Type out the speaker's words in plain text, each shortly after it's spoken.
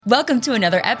Welcome to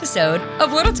another episode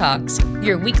of Little Talks,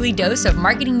 your weekly dose of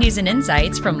marketing news and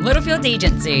insights from Littlefield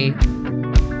Agency.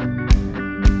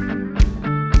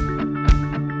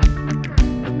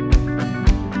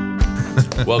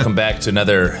 Welcome back to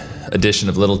another edition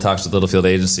of Little Talks with Littlefield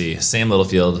Agency. Sam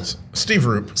Littlefield. Steve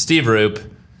Roop. Steve Roop.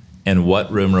 And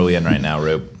what room are we in right now,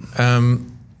 Roop?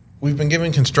 We've been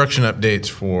giving construction updates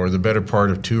for the better part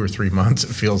of 2 or 3 months,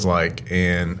 it feels like.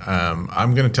 And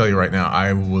I'm going to tell you right now,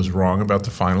 I was wrong about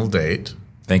the final date.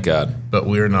 Thank God. But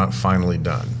we are not finally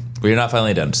done. We are not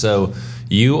finally done. So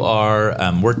you are,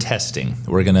 we're testing.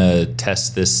 We're going to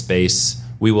test this space.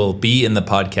 We will be in the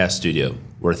podcast studio.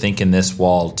 We're thinking this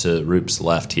wall to Roop's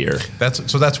left here.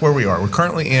 That's where we are. We're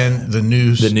currently in the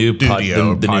new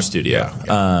studio. The new studio.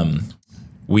 Yeah.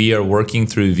 We are working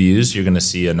through views. You're going to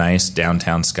see a nice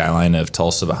downtown skyline of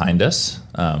Tulsa behind us,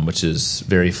 which is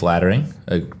very flattering.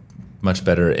 A much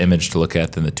better image to look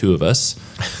at than the two of us.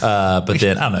 But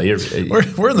then, I don't know.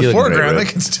 We're in the foreground. They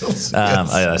can still see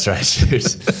us. That's right.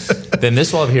 Shoot. Then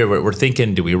this wall over here, we're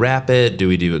thinking, do we wrap it? Do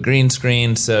we do a green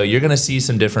screen? So you're going to see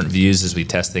some different views as we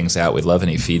test things out. We'd love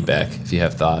any feedback if you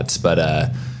have thoughts.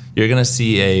 But you're going to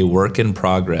see a work in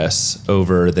progress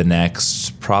over the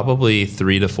next probably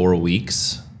 3 to 4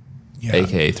 weeks,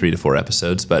 aka 3 to 4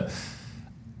 episodes. But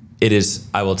it is,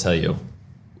 I will tell you,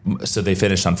 so they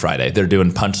finished on Friday. They're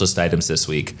doing punch list items this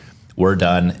week. We're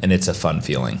done, and it's a fun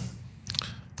feeling.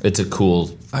 It's a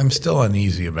cool... I'm still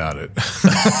uneasy about it.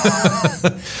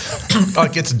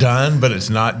 Like it's done, but it's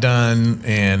not done.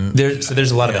 And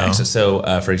there's a lot of access. So,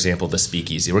 for example, the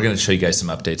speakeasy. We're going to show you guys some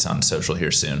updates on social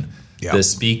here soon. Yep. The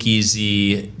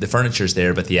speakeasy, the furniture's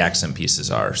there, but the accent pieces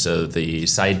are. So the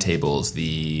side tables,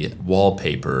 the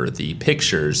wallpaper, the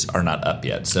pictures are not up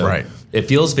yet. So It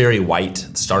feels very white,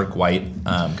 stark white,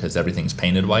 because everything's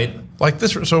painted white. Like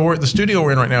this, so the studio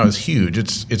we're in right now is huge.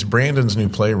 It's Brandon's new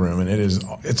playroom, and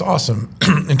it's awesome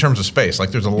in terms of space. Like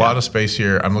there's a lot of space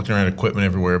here. I'm looking around equipment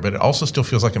everywhere, but it also still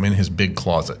feels like I'm in his big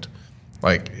closet.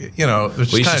 Like, you know,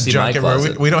 there's just kind of junk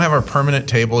everywhere. We don't have our permanent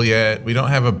table yet. We don't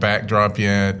have a backdrop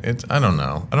yet. I don't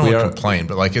know. I don't want to complain,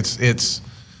 but like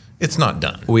it's not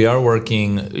done. We are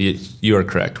working. You are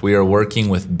correct. We are working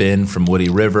with Ben from Woody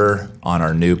River on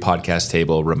our new podcast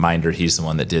table. Reminder: he's the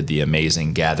one that did the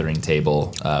amazing gathering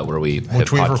table where we've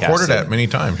recorded at many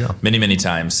times. Yeah, many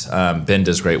times. Ben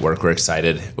does great work. We're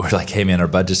excited. We're like, hey man, our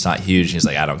budget's not huge. He's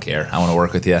like, I don't care. I want to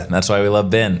work with you, and that's why we love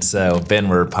Ben. So Ben,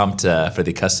 we're pumped for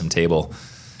the custom table,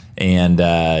 and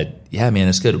yeah, man,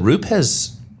 it's good. Roop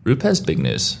has big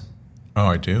news. Oh,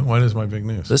 I do. What is my big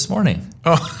news? This morning.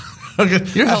 Oh. Okay.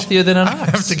 You're healthier than an ox. I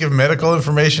have to give medical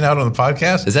information out on the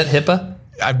podcast. Is that HIPAA?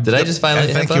 Did I just violate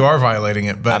HIPAA? I think you are violating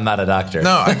it, but I'm not a doctor.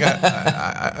 No,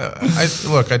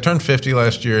 look, I turned 50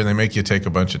 last year, and they make you take a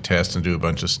bunch of tests and do a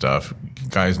bunch of stuff. You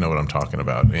guys know what I'm talking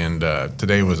about. And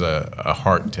today was a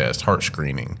heart test, heart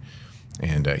screening.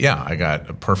 And I got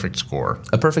a perfect score.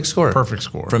 A perfect score? Perfect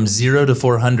score. From 0 to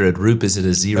 400, Roop is at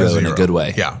a zero in a good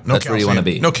way. Yeah. That's calcium, where you want to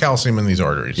be. No calcium in these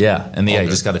arteries. Yeah. And you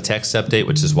just got a text update,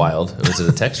 which is wild. Was it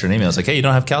a text or an email? It's like, hey, you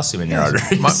don't have calcium in your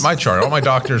arteries. My chart. All my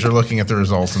doctors are looking at the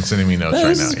results and sending me notes right now.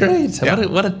 This is great. Yeah.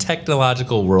 What a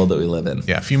technological world that we live in.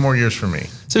 Yeah. A few more years for me.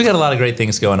 So we got a lot of great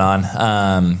things going on.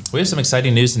 We have some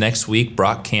exciting news next week.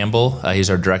 Brock Campbell,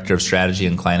 he's our Director of Strategy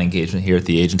and Client Engagement here at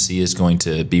the agency, is going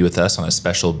to be with us on a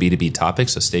special B2B topic,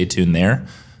 so stay tuned there.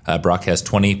 Brock has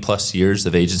 20-plus years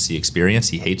of agency experience.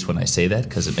 He hates when I say that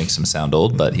because it makes him sound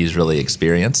old, but he's really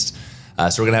experienced.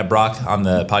 So we're going to have Brock on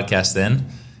the podcast then.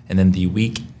 And then the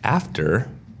week after...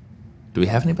 Do we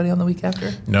have anybody on the week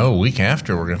after? No, week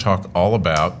after we're going to talk all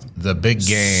about the big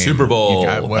game. Super Bowl.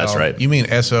 That's right. You mean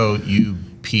SOUPOR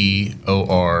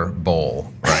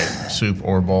bowl, right? Soup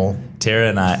or bowl. Tara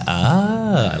and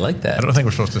I like that. I don't think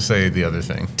we're supposed to say the other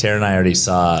thing. Tara and I already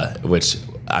saw, which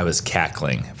I was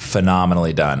cackling.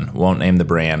 Phenomenally done. Won't name the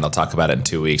brand. I'll talk about it in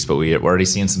 2 weeks, but we're already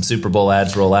seeing some Super Bowl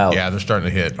ads roll out. Yeah, they're starting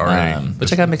to hit already.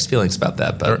 Which I got mixed feelings about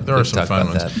that. But there are some fun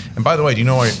ones. That. And by the way, do you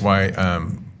know why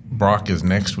Brock is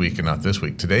next week and not this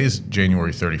week? Today's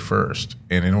January 31st,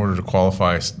 and in order to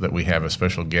qualify that we have a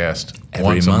special guest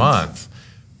once a month,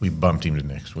 we bumped him to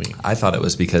next week. I thought it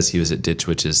was because he was at Ditch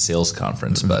Witch's sales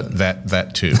conference, but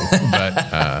that too.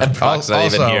 But Brock's not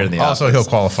even here in the office. Also, he'll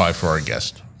qualify for our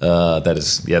guest.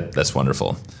 That's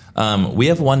wonderful. We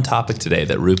have one topic today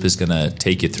that Roop is going to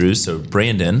take you through. So,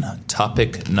 Brandon,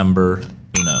 topic number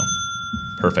uno.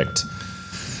 Perfect.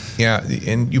 Yeah,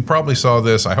 and you probably saw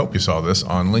this, I hope you saw this,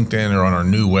 on LinkedIn or on our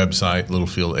new website,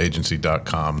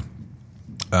 littlefieldAgency.com.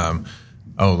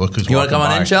 Look who's you want to come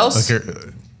on in, Chelsea? Look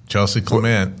here, Chelsea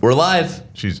Clement. We're live.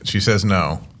 She says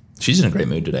no. She's in a great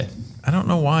mood today. I don't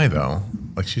know why, though.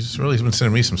 like she's really been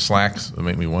sending me some Slacks that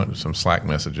make me wonder, some Slack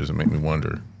messages that make me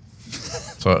wonder.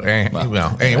 So,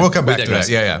 we'll come back to that.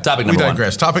 Yeah. Topic number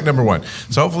one. Topic number one.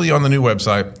 So hopefully on the new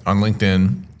website, on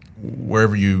LinkedIn,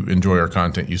 wherever you enjoy our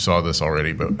content, you saw this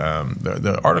already. But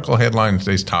the article headline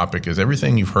today's topic is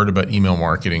everything you've heard about email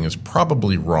marketing is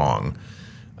probably wrong.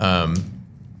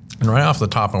 And right off the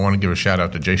top, I want to give a shout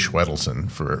out to Jay Schwedelson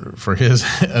for his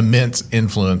immense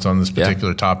influence on this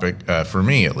particular topic, for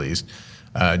me at least.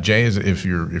 Jay is, if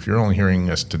you're only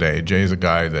hearing us today, Jay is a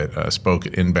guy that spoke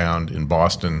at Inbound in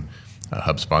Boston,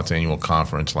 HubSpot's annual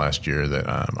conference last year. That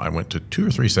I went to 2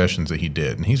 or 3 sessions that he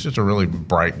did, and he's just a really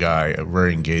bright guy, a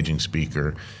very engaging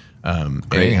speaker.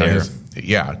 Great hair,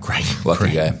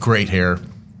 lucky guy, great hair,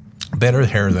 better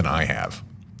hair than I have.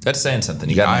 That's saying something.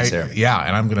 You got nice hair. Yeah,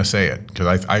 and I'm going to say it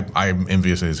because I'm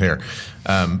envious of his hair.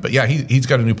 But yeah, he's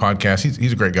got a new podcast.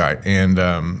 He's a great guy,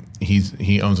 and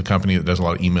he owns a company that does a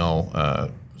lot of email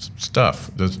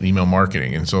stuff, does email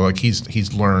marketing, and so like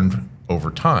he's learned over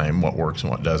time what works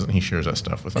and what doesn't. He shares that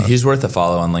stuff with us. He's worth a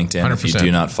follow on LinkedIn. 100%. If you do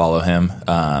not follow him,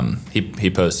 he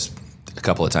posts a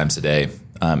couple of times a day,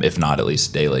 if not at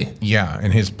least daily. Yeah,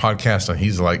 and his podcast,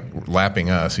 he's like lapping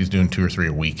us. He's doing 2 or 3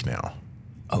 a week now.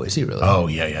 Oh, is he really? Oh,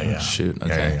 yeah. Oh, shoot.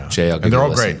 Okay. Yeah. Jay, I'll give and they're you a all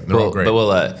listen. great. They're all great. But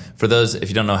we'll, for those, if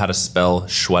you don't know how to spell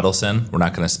Schwedelson, we're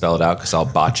not going to spell it out because I'll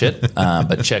botch it.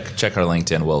 But check our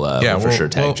LinkedIn. We'll for sure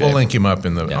tag Jay. We'll link him up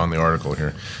on the article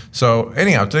here. So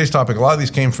anyhow, today's topic, a lot of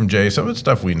these came from Jay. Some of it's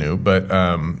stuff we knew, but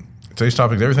today's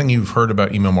topic is everything you've heard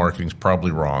about email marketing is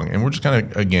probably wrong. And we're just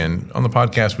kind of, again, on the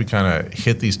podcast, we kind of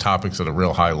hit these topics at a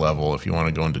real high level. If you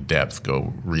want to go into depth,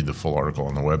 go read the full article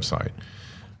on the website.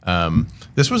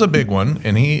 This was a big one,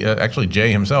 and he actually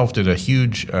Jay himself did a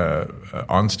huge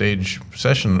onstage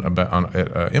session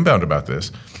at Inbound about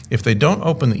this. If they don't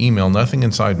open the email, nothing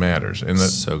inside matters. And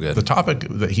so good. The topic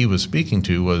that he was speaking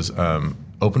to was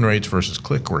open rates versus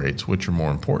click rates, which are more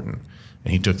important.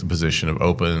 And he took the position of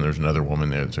open, and there's another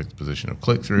woman there that took the position of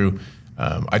click through.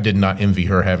 I did not envy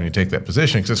her having to take that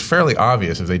position because it's fairly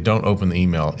obvious if they don't open the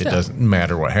email, it doesn't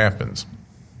matter what happens.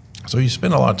 So you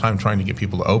spend a lot of time trying to get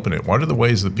people to open it. What are the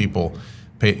ways that people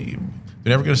pay? They're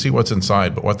never going to see what's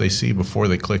inside, but what they see before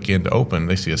they click in to open,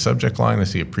 they see a subject line, they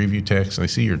see a preview text, and they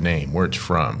see your name, where it's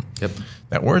from. Yep.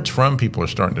 That where it's from, people are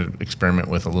starting to experiment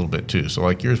with a little bit too. So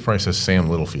like yours probably says Sam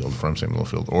Littlefield, from Sam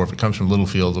Littlefield. Or if it comes from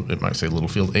Littlefield, it might say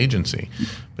Littlefield Agency.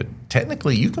 But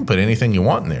technically, you can put anything you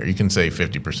want in there. You can say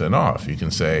 50% off. You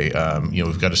can say,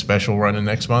 we've got a special running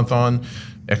next month on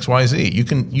XYZ.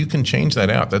 You can change that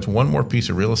out. That's one more piece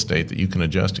of real estate that you can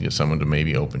adjust to get someone to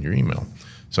maybe open your email.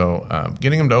 So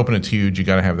getting them to open it's huge. You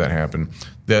got to have that happen.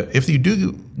 That if you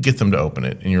do get them to open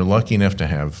it, and you're lucky enough to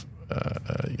have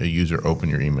a user open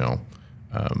your email,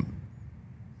 and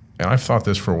I've thought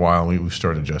this for a while. We've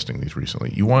started adjusting these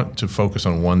recently. You want to focus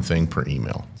on one thing per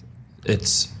email.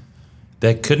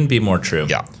 That couldn't be more true.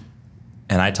 Yeah.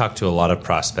 And I talk to a lot of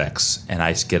prospects, and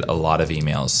I get a lot of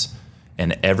emails,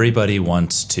 and everybody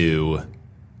wants to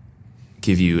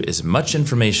give you as much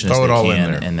information as they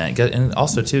can, and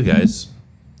also too, guys.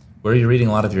 Where are you reading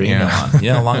a lot of your email on?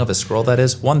 You know how long of a scroll that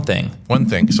is? One thing.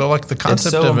 So like the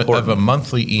concept of a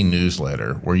monthly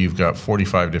e-newsletter where you've got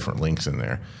 45 different links in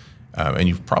there, and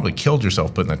you've probably killed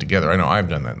yourself putting that together. I know I've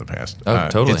done that in the past. Oh,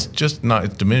 totally. It's just not,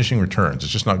 it's diminishing returns.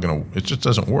 It's just not going to, it just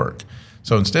doesn't work.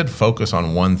 So instead, focus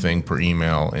on one thing per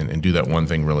email and do that one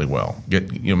thing really well.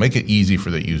 Make it easy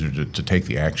for the user to take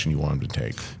the action you want them to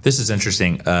take. This is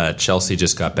interesting. Chelsea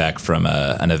just got back from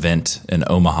an event in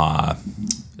Omaha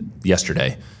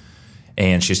yesterday.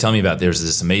 And she was telling me about there's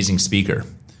this amazing speaker.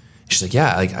 She's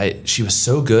like, she was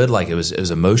so good, like it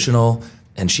was emotional,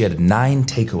 and she had 9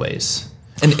 takeaways.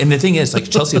 And the thing is,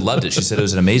 like Chelsea loved it. She said it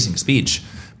was an amazing speech.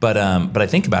 But I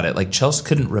think about it, like Chelsea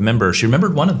couldn't remember. She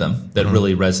remembered one of them that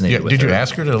really resonated with her. Did you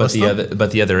ask her to list them?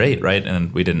 But the other 8, right?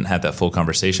 And we didn't have that full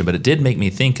conversation. But it did make me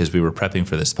think as we were prepping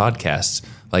for this podcast,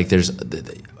 like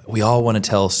we all want to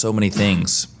tell so many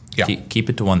things. Yeah. Keep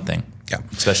it to one thing. Yeah.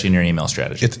 Especially in your email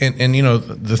strategy. And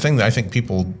the thing that I think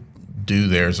people do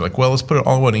there is like, well, let's put it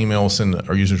all in one email, send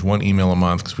our users one email a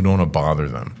month because we don't want to bother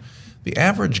them. The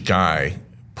average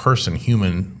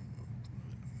human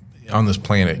on this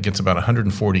planet gets about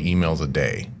 140 emails a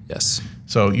day. Yes.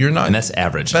 So you're not, and that's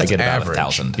average. I get about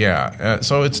 1,000. Yeah.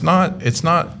 So it's not.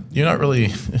 You're not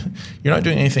really. You're not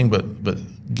doing anything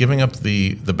but giving up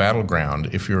the battleground.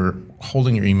 If you're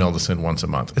holding your email to send once a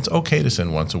month, it's okay to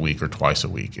send once a week or twice a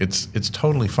week. It's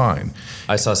totally fine.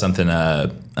 I saw something.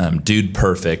 Dude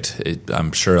Perfect.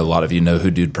 I'm sure a lot of you know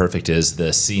who Dude Perfect is. The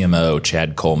CMO,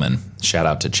 Chad Coleman. Shout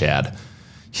out to Chad.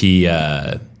 He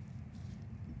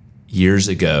years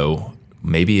ago,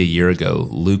 maybe a year ago,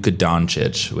 Luka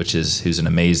Doncic, who's an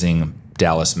amazing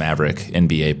Dallas Maverick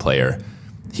NBA player.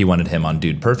 He wanted him on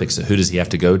Dude Perfect. So who does he have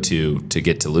to go to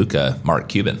get to Luka? Mark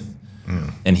Cuban.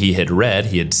 And he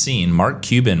had seen Mark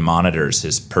Cuban monitors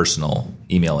his personal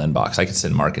email inbox. I could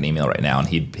send Mark an email right now and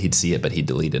he'd see it, but he'd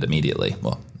delete it immediately.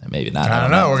 Well, maybe not. I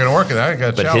don't know. We're going to work at that. I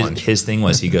got a challenge. But his thing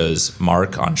was, he goes,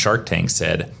 Mark on Shark Tank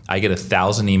said, I get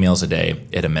 1,000 emails a day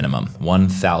at a minimum.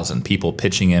 1,000 people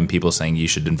pitching in, people saying you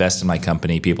should invest in my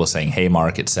company, people saying, hey,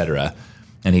 Mark, etc.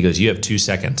 And he goes, you have 2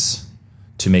 seconds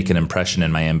to make an impression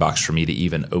in my inbox for me to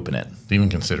even open it. To even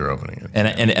consider opening it.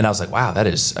 And I was like, wow,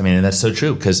 that's so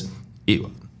true, because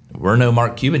we're no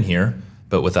Mark Cuban here,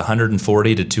 but with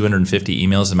 140 to 250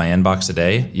 emails in my inbox a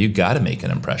day, you got to make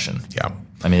an impression. Yeah.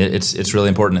 I mean, it's really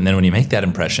important. And then when you make that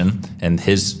impression, and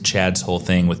Chad's whole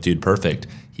thing with Dude Perfect,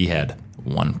 he had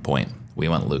 1 point. We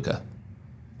went Luka.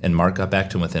 And Mark got back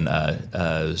to him within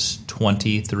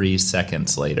 23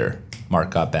 seconds later.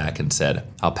 Mark got back and said,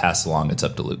 I'll pass along, it's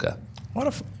up to Luka. What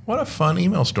a fun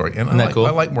email story. And cool?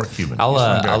 I like Mark Cuban.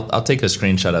 I'll take a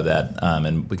screenshot of that,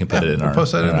 and we can put it in our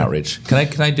outreach.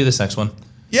 Can I do this next one?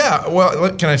 Yeah. Well,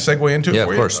 can I segue into it? Yeah,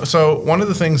 for of course. So one of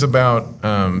the things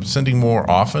about sending more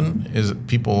often is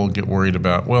people get worried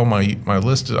about, well, my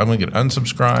list I'm going to get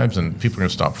unsubscribes and people are going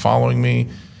to stop following me.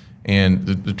 And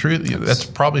the truth, that's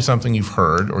probably something you've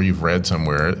heard or you've read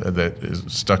somewhere that is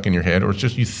stuck in your head, or it's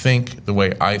just you think the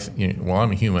way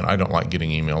I'm a human, I don't like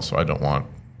getting emails, so I don't want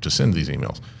to send these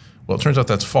emails. Well, it turns out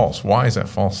that's false. Why is that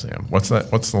false, Sam? What's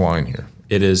the line here?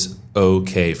 It is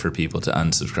okay for people to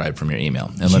unsubscribe from your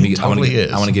email. And I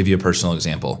want to give you a personal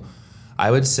example.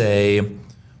 I would say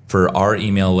for our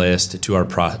email list to our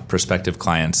prospective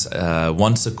clients,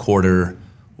 once a quarter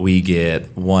we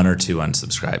get 1 or 2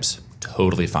 unsubscribes.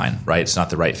 Totally fine, right? It's not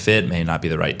the right fit, may not be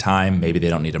the right time, maybe they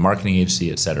don't need a marketing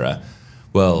agency, etc.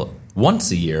 Well,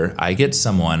 once a year I get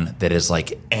someone that is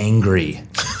like angry.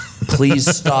 Please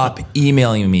stop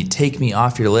emailing me. Take me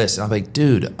off your list. And I'm like,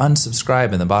 dude,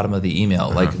 unsubscribe in the bottom of the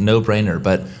email. Like, no brainer.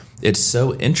 But it's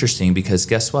so interesting because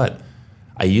guess what?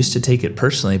 I used to take it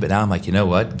personally, but now I'm like, you know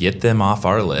what? Get them off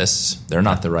our lists. They're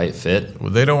not the right fit. Well,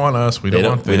 they don't want us. We don't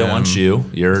want them. We don't want you.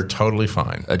 You're totally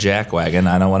fine. A jackwagon.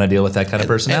 I don't want to deal with that kind of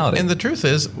personality. And the truth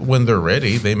is, when they're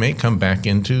ready, they may come back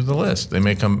into the list. They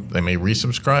may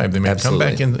resubscribe. They may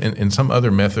Absolutely. come back in some other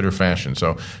method or fashion.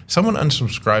 So someone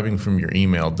unsubscribing from your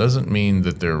email doesn't mean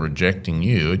that they're rejecting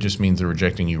you. It just means they're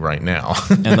rejecting you right now.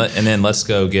 and then let's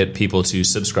go get people to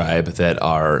subscribe that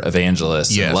are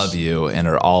evangelists and love you and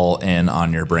are all in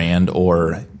on your brand,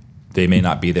 or they may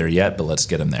not be there yet, but let's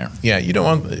get them there. Yeah, you don't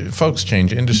want folks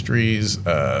change industries,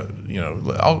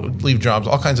 I'll leave jobs,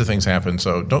 all kinds of things happen,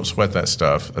 so don't sweat that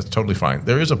stuff. That's totally fine.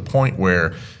 There is a point where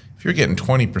if you're getting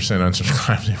 20%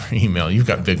 unsubscribed to your email, you've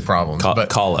got big problems.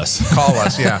 Call us. Call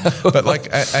us, yeah. But like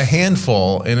a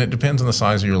handful, and it depends on the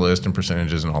size of your list and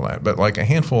percentages and all that, but like a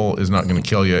handful is not going to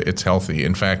kill you. It's healthy.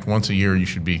 In fact, once a year you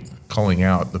should be calling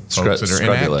out the folks that are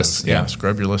inactive. Your list. Yeah,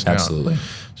 scrub your list out. Absolutely.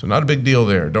 So not a big deal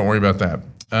there. Don't worry about that.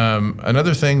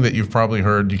 Another thing that you've probably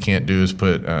heard you can't do is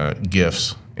put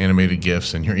GIFs, animated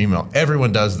GIFs in your email.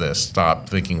 Everyone does this. Stop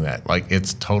thinking that. Like,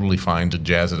 it's totally fine to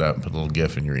jazz it up and put a little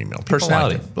GIF in your email. People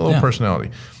personality. like it. A little personality.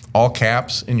 All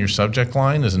caps in your subject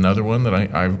line is another one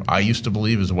that I used to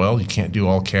believe as well. You can't do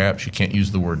all caps. You can't use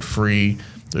the word free.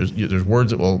 There's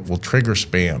words that will trigger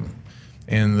spam.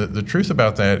 And the truth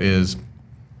about that is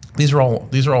these are all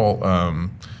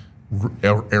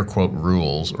air quote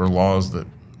rules or laws that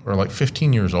are like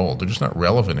 15 years old. They're just not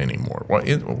relevant anymore.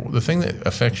 The thing that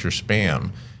affects your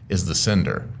spam is the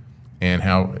sender and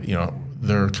how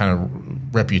their kind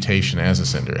of reputation as a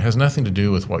sender. It has nothing to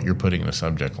do with what you're putting in a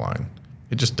subject line.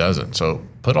 It just doesn't. So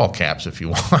put all caps if you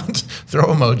want. Throw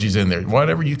emojis in there.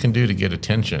 Whatever you can do to get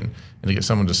attention and to get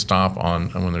someone to stop on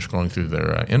when they're scrolling through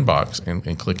their inbox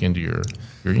and click into your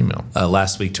email.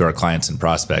 Last week to our clients and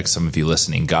prospects, some of you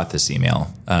listening got this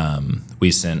email.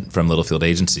 We sent from Littlefield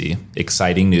Agency,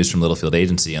 exciting news from Littlefield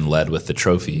Agency, and led with the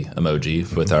trophy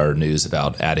emoji with our news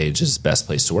about Ad Age's best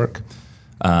place to work.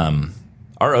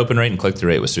 Our open rate and click-through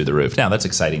rate was through the roof. Now, that's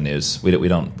exciting news. We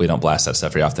don't blast that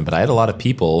stuff very often, but I had a lot of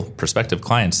people, prospective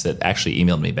clients, that actually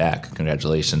emailed me back.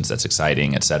 Congratulations, that's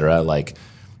exciting, et cetera. Like,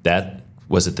 that,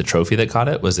 was it the trophy that caught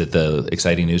it? Was it the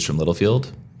exciting news from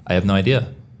Littlefield? I have no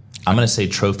idea. I'm going to say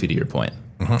trophy to your point.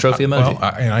 Mm-hmm. Trophy emoji.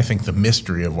 Well, and I think the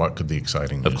mystery of what could the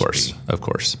exciting news be. Of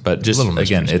course. But just,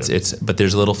 again, but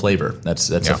there's a little flavor.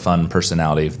 That's a fun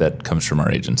personality that comes from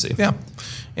our agency. Yeah.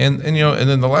 And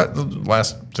then the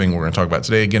last thing we're going to talk about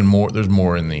today, again, there's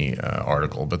more in the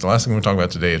article, but the last thing we're going to talk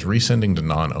about today is resending to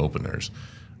non-openers.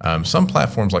 Some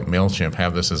platforms like MailChimp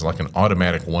have this as like an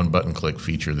automatic one-button click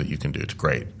feature that you can do. It's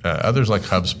great. Others like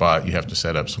HubSpot, you have to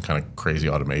set up some kind of crazy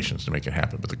automations to make it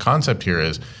happen. But the concept here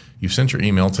is you've sent your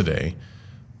email today,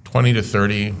 20 to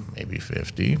 30, maybe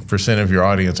 50% of your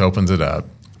audience opens it up.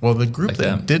 Well, the group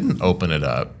that didn't open it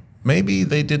up, maybe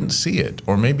they didn't see it,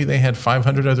 or maybe they had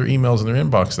 500 other emails in their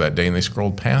inbox that day and they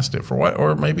scrolled past it for what?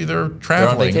 Or maybe they're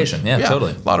traveling. They're on vacation. Yeah,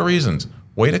 totally. A lot of reasons.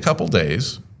 Wait a couple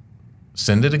days.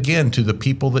 Send it again to the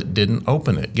people that didn't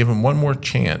open it. Give them one more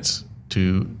chance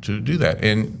to do that.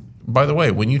 And by the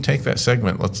way, when you take that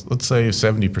segment, let's say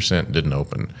 70% didn't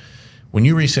open. When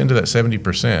you resend to that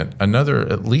 70%, another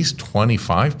at least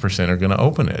 25% are going to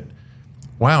open it.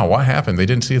 Wow, what happened? They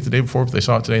didn't see it the day before, but they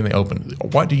saw it today and they opened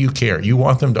it. What do you care? You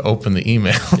want them to open the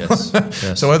email. Yes.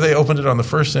 So whether they opened it on the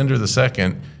first send or the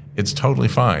second, it's totally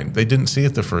fine. They didn't see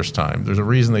it the first time. There's a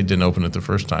reason they didn't open it the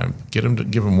first time. Give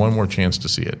them one more chance to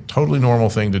see it. Totally normal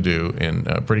thing to do and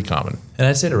pretty common. And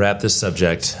I'd say to wrap this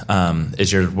subject,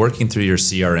 as you're working through your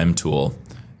CRM tool,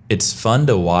 it's fun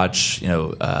to watch.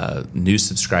 New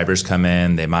subscribers come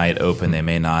in. They might open, they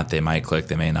may not. They might click,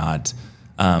 they may not.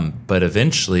 But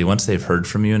eventually, once they've heard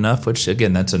from you enough, which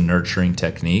again, that's a nurturing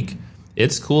technique.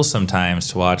 It's cool sometimes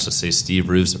to watch. Let's say Steve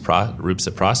Roops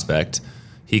a prospect.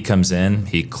 He comes in,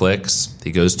 he clicks,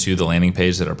 he goes to the landing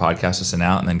page that our podcast is sent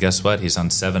out, and then guess what? He's on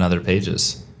 7 other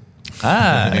pages.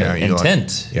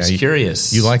 Intent. He's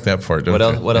curious. You like that part, don't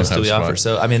you? What else do we offer?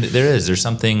 So, I mean, there's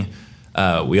something,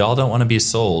 we all don't want to be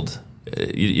sold.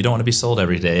 You don't want to be sold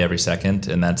every day, every second,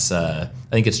 and that's, I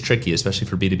think it's tricky, especially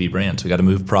for B2B brands. We got to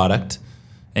move product,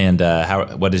 and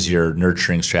what is your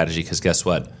nurturing strategy? Because guess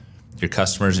what? Your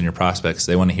customers and your prospects,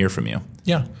 they want to hear from you.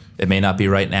 Yeah. It may not be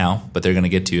right now, but they're going to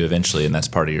get to you eventually, and that's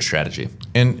part of your strategy.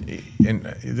 And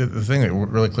the thing that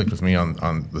really clicked with me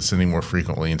on the sending more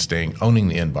frequently and owning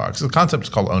the inbox. The concept is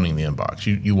called owning the inbox.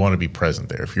 You want to be present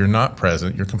there. If you're not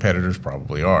present, your competitors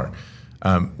probably are.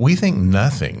 We think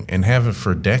nothing, and have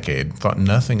for a decade, thought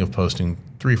nothing of posting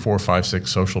 3, 4, 5,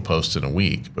 6 social posts in a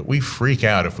week. But we freak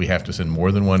out if we have to send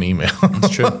more than one email. It's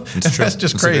true. It's true. That's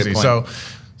just crazy. So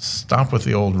stop with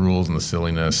the old rules and the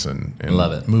silliness and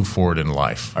love it. Move forward in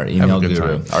life. Our email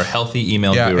guru. Our healthy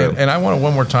email guru. And I want to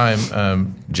one more time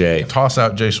toss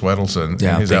out Jay Swedelson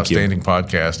and his outstanding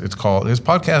podcast. It's called, his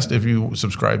podcast, if you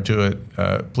subscribe to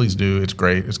it, please do. It's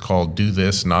great. It's called Do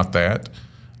This, Not That.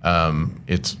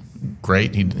 It's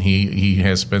great. He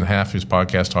has spent half his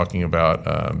podcast talking about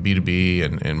B2B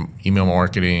and email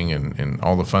marketing and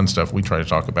all the fun stuff we try to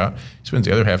talk about. He spends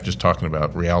the other half just talking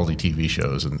about reality TV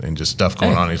shows and just stuff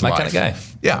going on in his life. My kind of guy.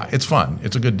 Yeah, it's fun.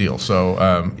 It's a good deal.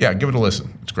 So, give it a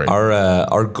listen. It's great.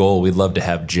 Our goal, we'd love to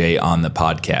have Jay on the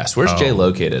podcast. Where's Jay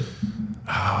located?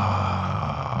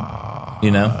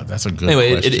 That's a good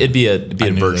question. It'd be a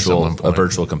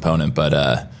virtual component,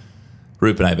 but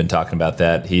Roop and I have been talking about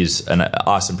that. He's an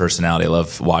awesome personality. I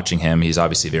love watching him. He's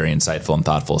obviously very insightful and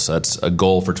thoughtful. So that's a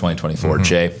goal for 2024. Mm-hmm.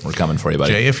 Jay, we're coming for you,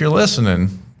 buddy. Jay, if you're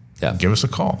listening, give us a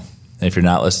call. And if you're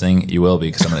not listening, you will be,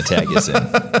 because I'm going to tag you soon.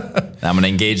 I'm going to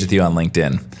engage with you on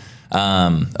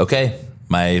LinkedIn. Okay,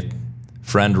 my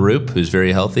friend Roop, who's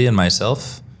very healthy, and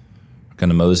myself, going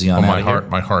to mosey on out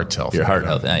my heart's healthy. Your heart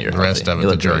healthy. The rest of it,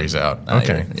 the jury's out.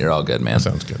 Okay. You're all good, man. That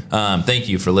sounds good. Thank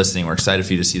you for listening. We're excited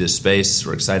for you to see this space.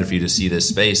 We're excited for you to see this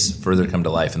space further come to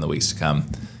life in the weeks to come.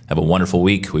 Have a wonderful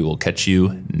week. We will catch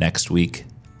you next week.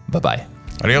 Bye-bye.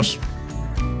 Adios.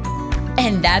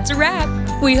 And that's a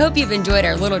wrap. We hope you've enjoyed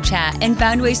our little chat and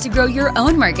found ways to grow your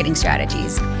own marketing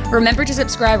strategies. Remember to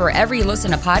subscribe wherever you listen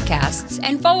to podcasts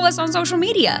and follow us on social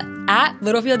media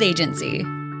 @Littlefield Agency.